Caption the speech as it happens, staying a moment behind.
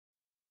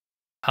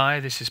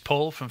Hi, this is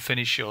Paul from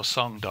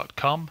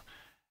FinishYourSong.com,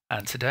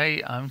 and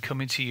today I'm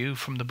coming to you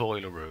from the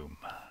boiler room.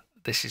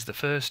 This is the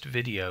first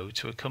video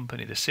to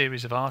accompany the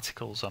series of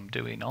articles I'm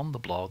doing on the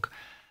blog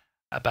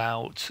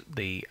about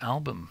the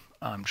album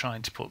I'm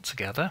trying to put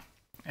together,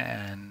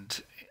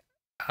 and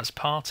as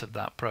part of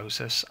that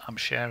process I'm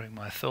sharing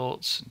my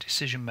thoughts and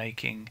decision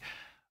making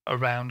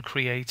around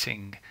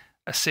creating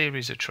a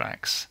series of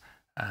tracks,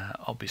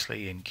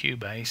 obviously in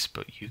Cubase,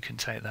 but you can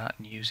take that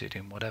and use it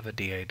in whatever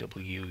DAW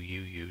you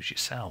use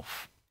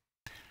yourself.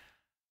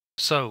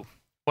 So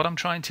what I'm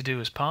trying to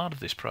do as part of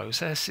this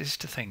process is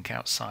to think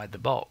outside the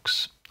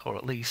box, or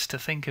at least to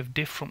think of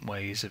different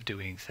ways of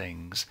doing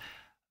things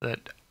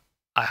that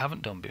I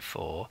haven't done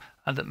before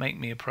and that make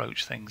me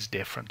approach things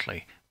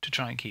differently, to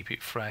try and keep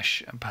it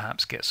fresh and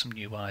perhaps get some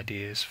new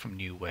ideas from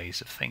new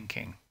ways of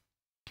thinking.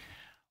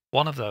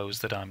 One of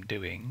those that I'm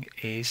doing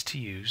is to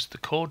use the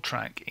chord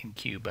track in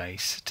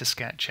Cubase to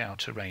sketch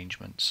out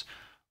arrangements,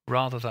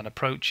 rather than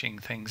approaching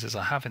things as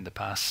I have in the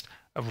past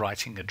of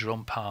writing a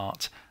drum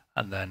part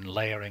and then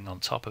layering on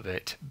top of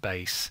it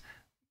bass,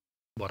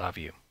 what have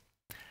you.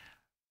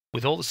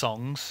 With all the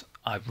songs,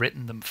 I've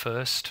written them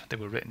first. They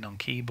were written on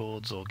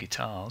keyboards or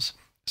guitars,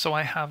 so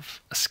I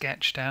have a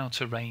sketched out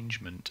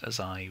arrangement as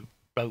I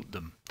wrote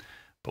them.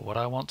 But what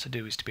I want to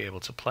do is to be able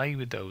to play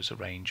with those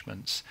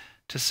arrangements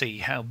to see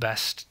how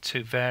best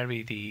to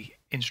vary the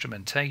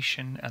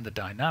instrumentation and the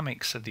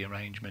dynamics of the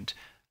arrangement,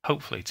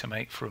 hopefully to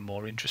make for a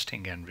more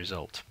interesting end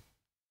result.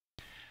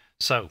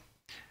 So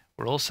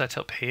we're all set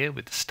up here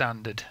with the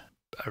standard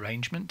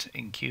arrangement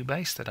in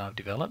Cubase that I've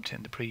developed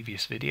in the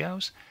previous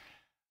videos,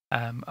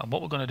 and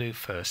what we're going to do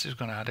first is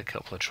we're going to add a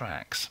couple of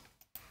tracks.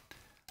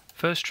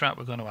 First track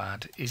we're going to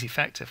add is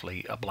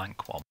effectively a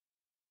blank one,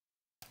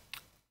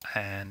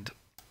 and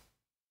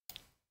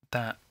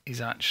that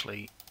is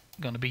actually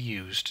going to be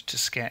used to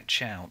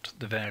sketch out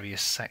the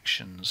various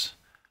sections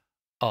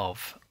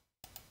of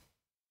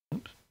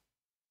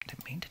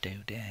didn't mean to do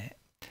that.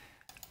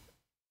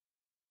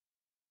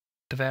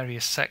 The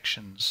various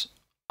sections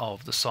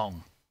of the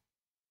song.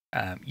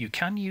 You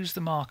can use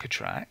the marker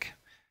track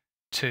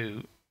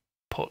to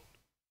put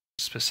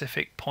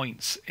specific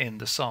points in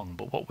the song,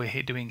 but what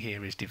we're doing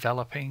here is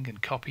developing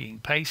and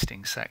copying,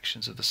 pasting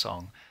sections of the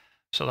song,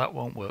 so that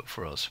won't work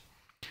for us.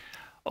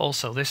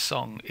 Also, this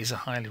song is a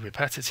highly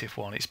repetitive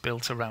one. It's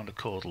built around a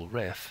chordal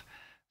riff,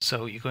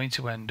 so you're going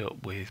to end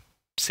up with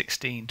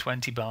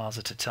 16-20 bars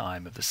at a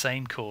time of the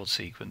same chord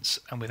sequence,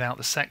 and without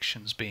the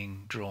sections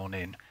being drawn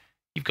in,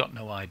 you've got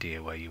no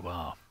idea where you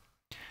are.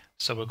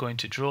 So we're going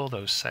to draw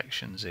those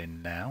sections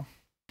in now.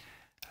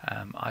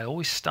 I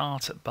always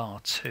start at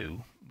bar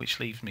 2, which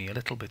leaves me a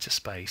little bit of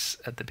space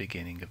at the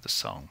beginning of the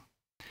song.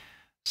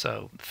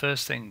 So the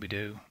first thing we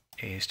do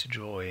is to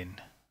draw in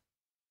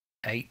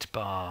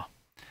 8-bar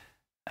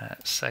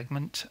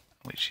segment,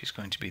 which is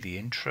going to be the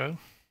intro.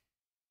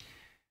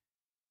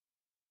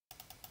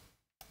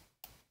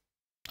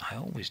 I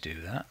always do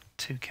that,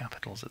 2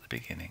 capitals at the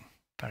beginning,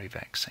 very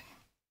vexing.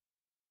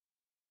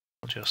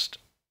 I'll just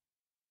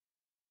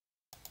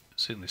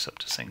zoom this up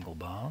to single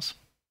bars.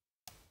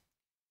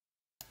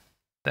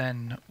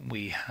 Then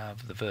we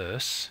have the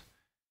verse,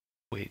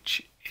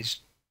 which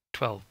is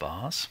 12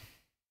 bars.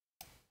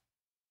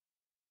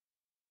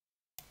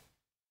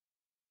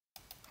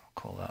 I'll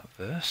call that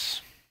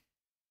verse.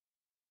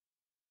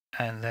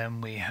 And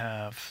then we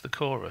have the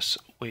chorus,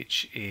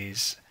 which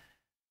is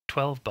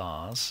 12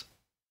 bars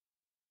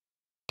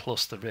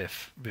plus the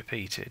riff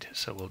repeated.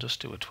 So we'll just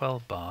do a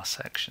 12-bar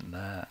section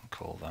there and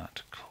call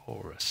that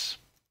chorus.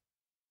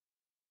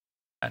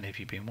 And if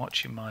you've been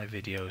watching my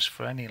videos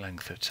for any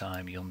length of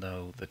time, you'll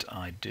know that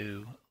I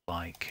do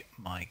like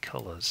my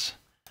colours.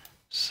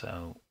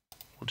 So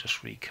we'll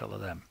just recolor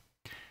them.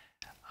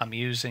 I'm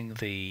using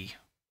the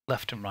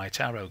left and right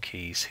arrow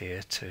keys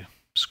here to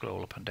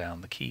scroll up and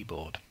down the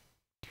keyboard.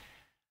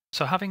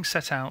 So having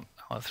set out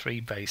our 3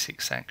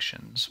 basic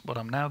sections, what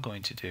I'm now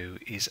going to do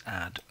is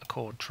add a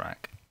chord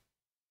track.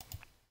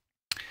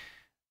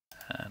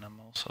 And I'm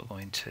also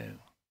going to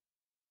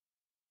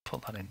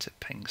put that into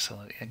pink so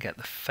that I get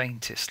the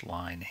faintest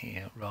line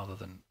here rather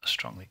than a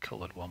strongly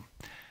coloured one.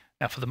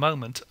 Now for the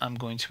moment I'm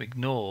going to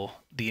ignore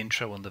the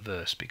intro and the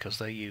verse because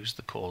they use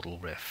the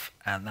chordal riff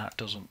and that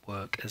doesn't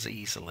work as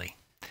easily.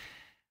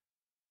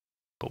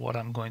 But what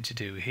I'm going to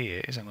do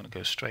here is I'm going to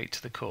go straight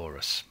to the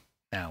chorus.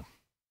 Now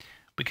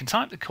we can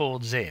type the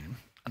chords in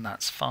and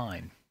that's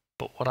fine,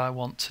 but what I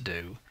want to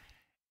do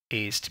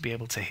is to be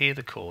able to hear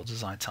the chords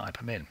as I type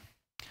them in.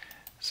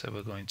 So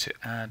we're going to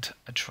add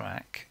a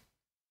track,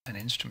 an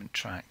instrument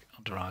track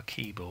under our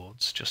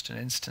keyboards, just an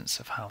instance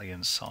of Halley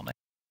and Sonic,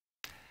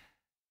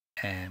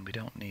 and we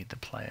don't need the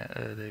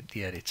player,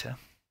 the editor.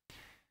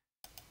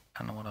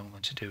 And what I'm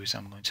going to do is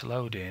I'm going to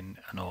load in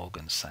an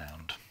organ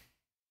sound,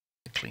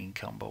 a clean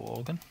combo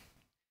organ,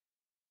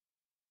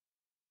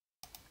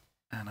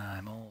 and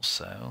I'm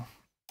also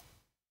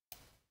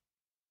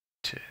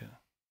to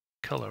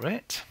colour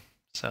it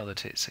so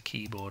that it's a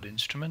keyboard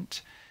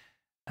instrument.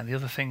 And the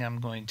other thing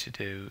I'm going to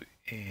do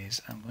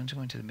is I'm going to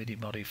go into the MIDI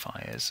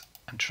modifiers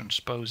and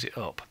transpose it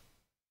up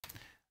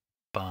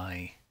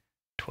by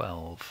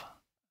 12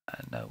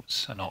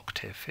 notes, an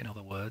octave in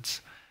other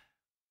words.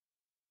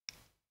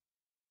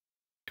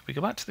 If we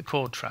go back to the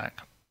chord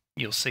track,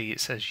 you'll see it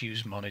says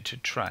use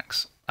monitored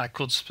tracks. I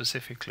could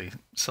specifically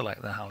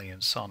select the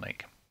Hallian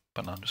Sonic,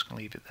 but I'm just going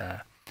to leave it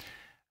there.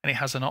 And it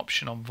has an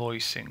option on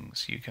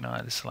voicings. You can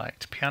either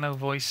select piano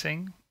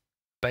voicing,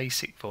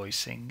 basic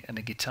voicing, and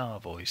a guitar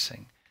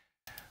voicing.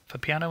 For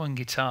piano and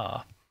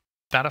guitar,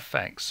 that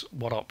affects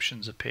what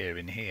options appear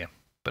in here,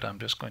 but I'm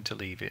just going to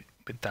leave it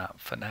with that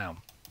for now.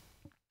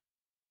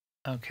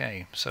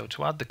 Okay, so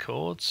to add the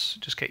chords,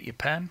 just get your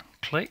pen,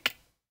 click,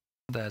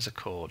 there's a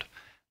chord.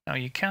 Now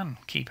you can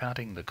keep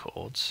adding the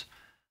chords,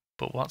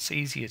 but what's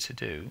easier to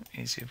do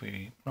is if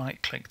we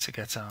right click to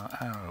get our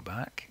arrow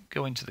back,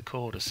 go into the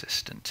chord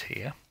assistant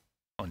here,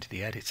 onto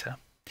the editor,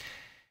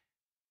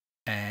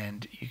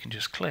 and you can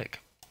just click.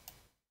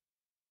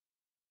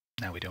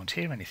 Now we don't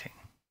hear anything.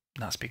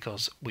 That's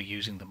because we're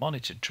using the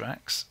monitored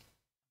tracks.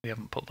 We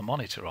haven't put the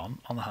monitor on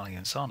the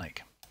Hallian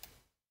Sonic.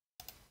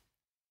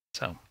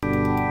 So,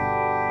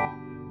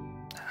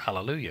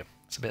 hallelujah.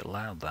 It's a bit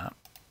loud, that.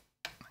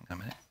 Hang on a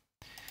minute.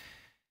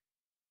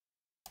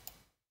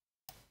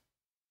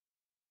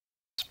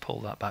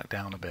 Pull that back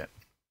down a bit.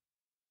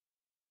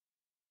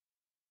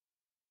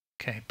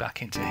 Okay,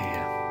 back into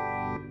here.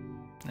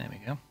 There we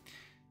go.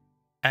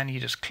 And you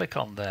just click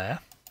on there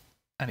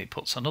and it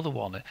puts another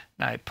one in.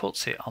 Now it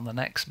puts it on the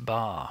next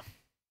bar.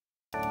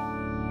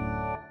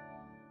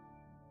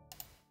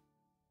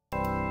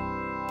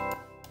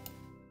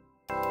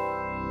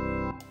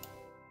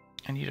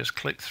 And you just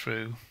click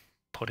through,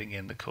 putting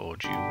in the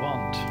chords you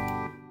want.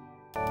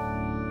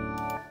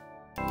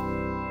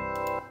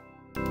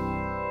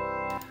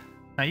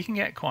 Now you can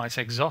get quite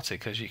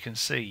exotic, as you can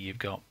see. You've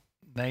got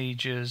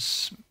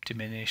majors,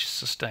 diminished,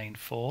 sustained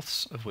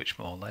fourths, of which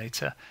more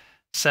later,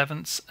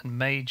 sevenths and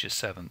major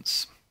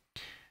sevenths.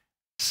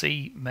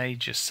 C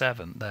major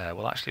 7 there,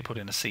 we'll actually put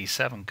in a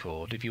C7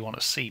 chord. If you want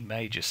a C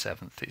major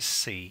 7th, it's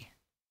C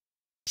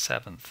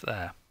 7th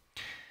there.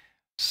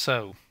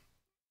 So,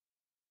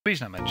 the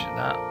reason I mention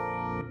that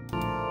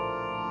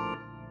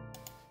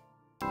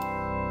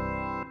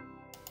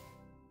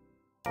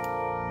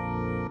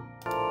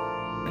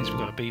is we've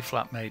got a B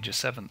flat major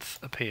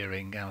 7th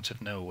appearing out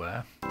of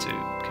nowhere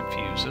to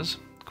confuse us.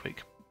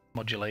 Quick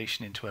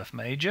modulation into F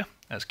major,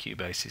 as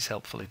Cubase is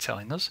helpfully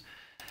telling us.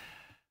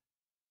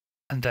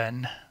 And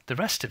then the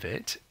rest of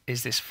it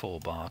is this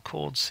 4-bar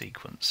chord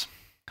sequence.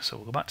 So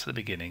we'll go back to the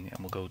beginning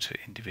and we'll go to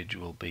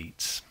individual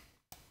beats.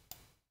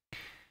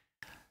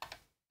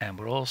 And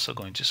we're also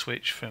going to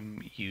switch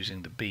from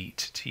using the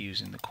beat to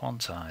using the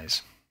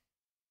quantize,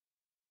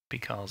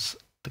 because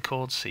the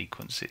chord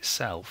sequence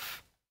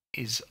itself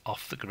is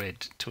off the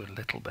grid to a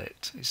little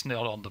bit. It's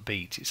not on the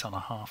beat, it's on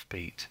a half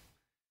beat.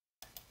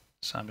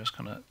 So I'm just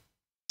going to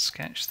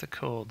sketch the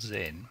chords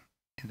in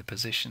the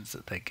positions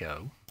that they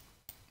go.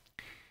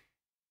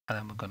 And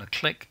then we're going to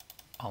click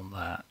on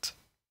that.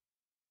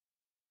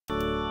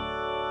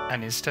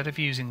 And instead of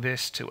using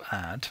this to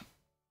add,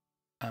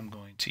 I'm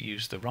going to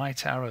use the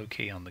right arrow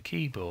key on the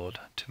keyboard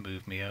to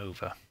move me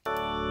over.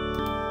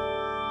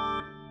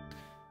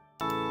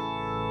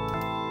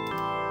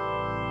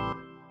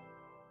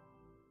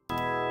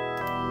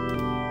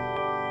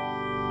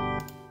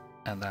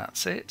 And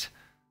that's it.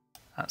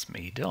 That's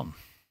me done.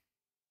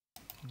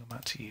 I'll go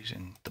back to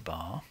using the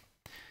bar.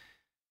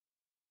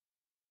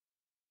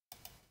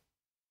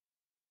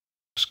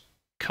 Just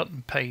cut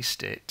and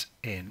paste it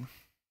in.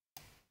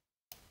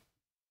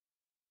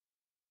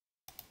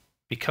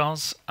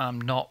 Because I'm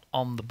not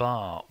on the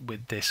bar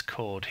with this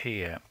chord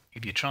here,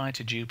 if you try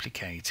to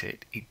duplicate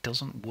it, it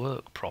doesn't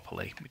work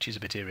properly, which is a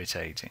bit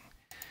irritating.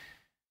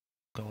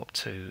 Go up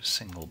to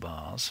single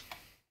bars.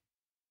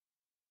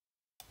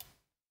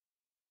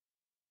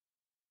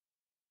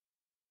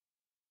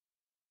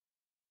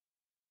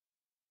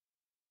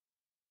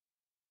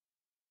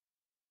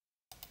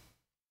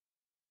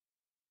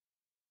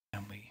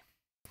 And we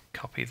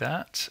copy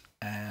that,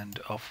 and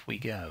off we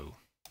go.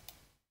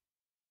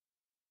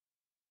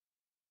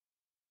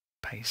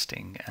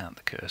 Pasting at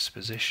the cursor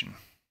position.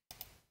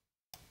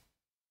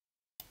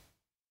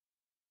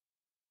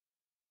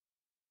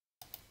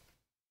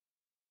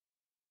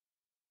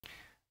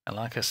 And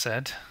like I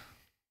said,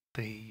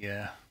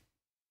 the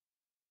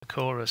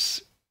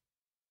chorus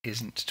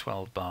isn't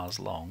 12 bars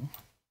long,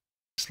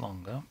 it's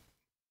longer.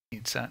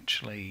 It's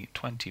actually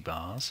 20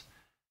 bars,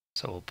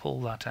 so we'll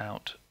pull that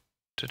out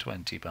to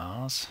 20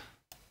 bars,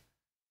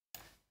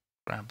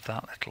 grab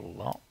that little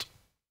lot,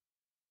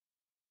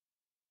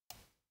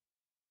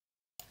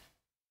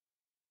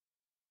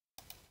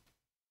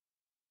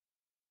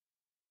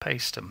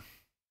 paste them,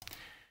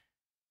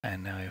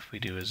 and now if we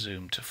do a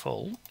zoom to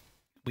full,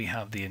 we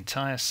have the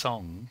entire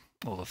song,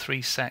 or the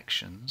 3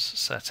 sections,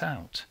 set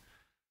out.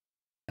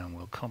 And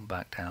we'll come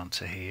back down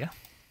to here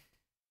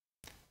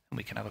and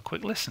we can have a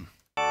quick listen.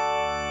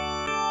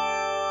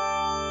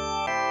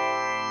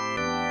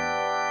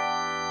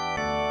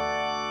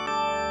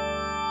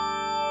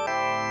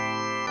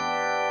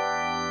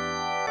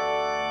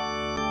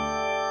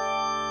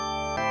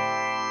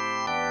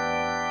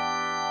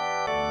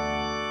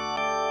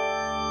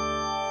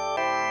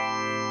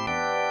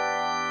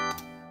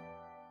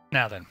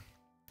 Now then,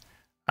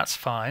 that's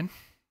fine,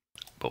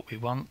 but we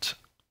want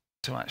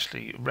to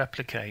actually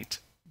replicate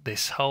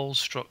this whole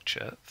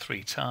structure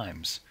 3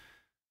 times.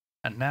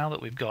 And now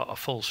that we've got a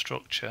full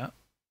structure,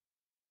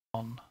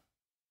 1,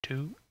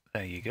 2,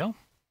 there you go,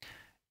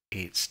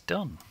 it's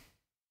done.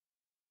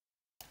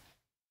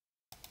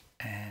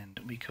 And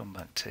we come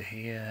back to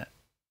here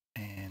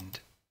and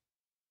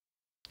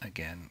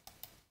again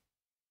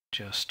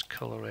just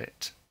colour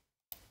it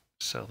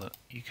so that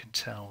you can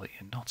tell that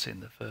you're not in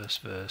the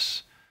first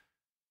verse,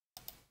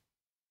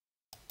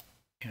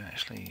 you're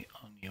actually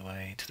on your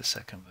way to the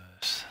second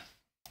verse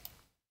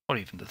or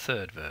even the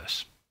third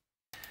verse.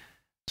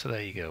 So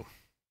there you go.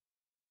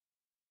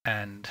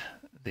 And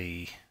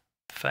the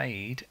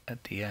fade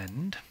at the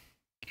end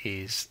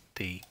is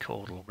the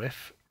chordal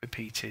riff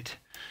repeated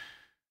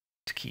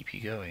to keep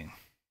you going.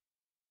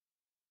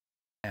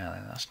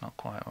 Yeah, that's not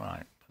quite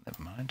right, but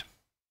never mind.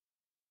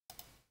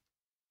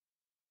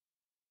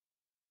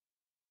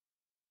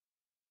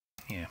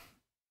 Yeah,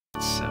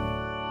 let's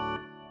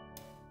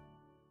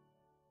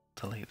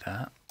delete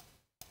that,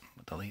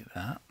 delete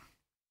that,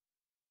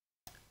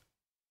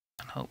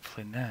 and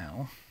hopefully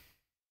now,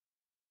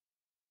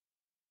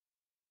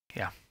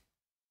 yeah,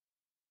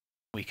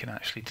 we can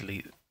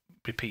actually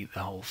repeat the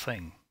whole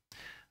thing. I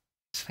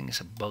think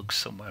it's a bug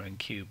somewhere in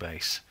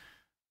Cubase.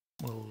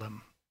 We'll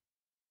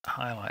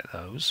highlight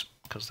those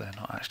because they're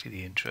not actually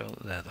the intro,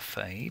 they're the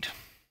fade.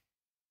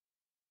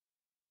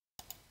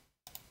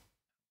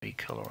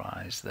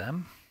 Recolorize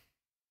them.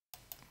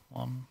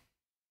 1.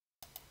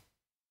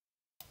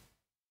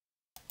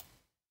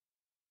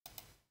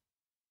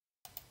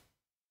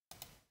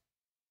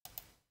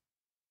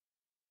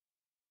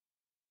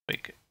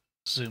 Quick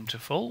zoom to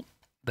full.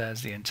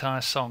 There's the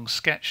entire song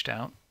sketched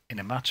out in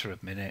a matter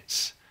of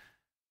minutes,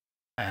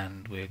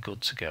 and we're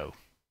good to go.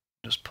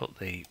 Just put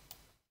the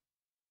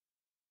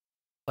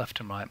left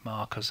and right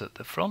markers at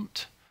the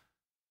front.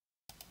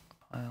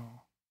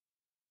 File,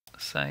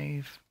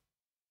 save,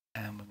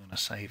 and we're going to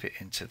save it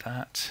into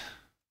that.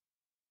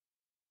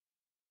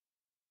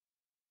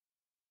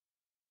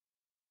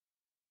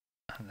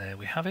 And there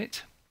we have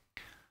it.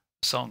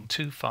 Song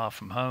Too Far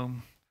From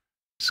Home,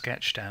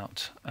 sketched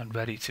out and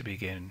ready to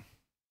begin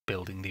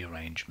building the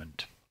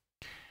arrangement.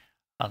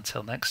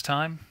 Until next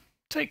time,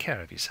 take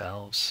care of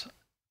yourselves,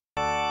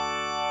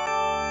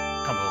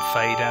 and we'll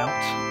fade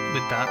out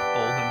with that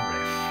organ riff.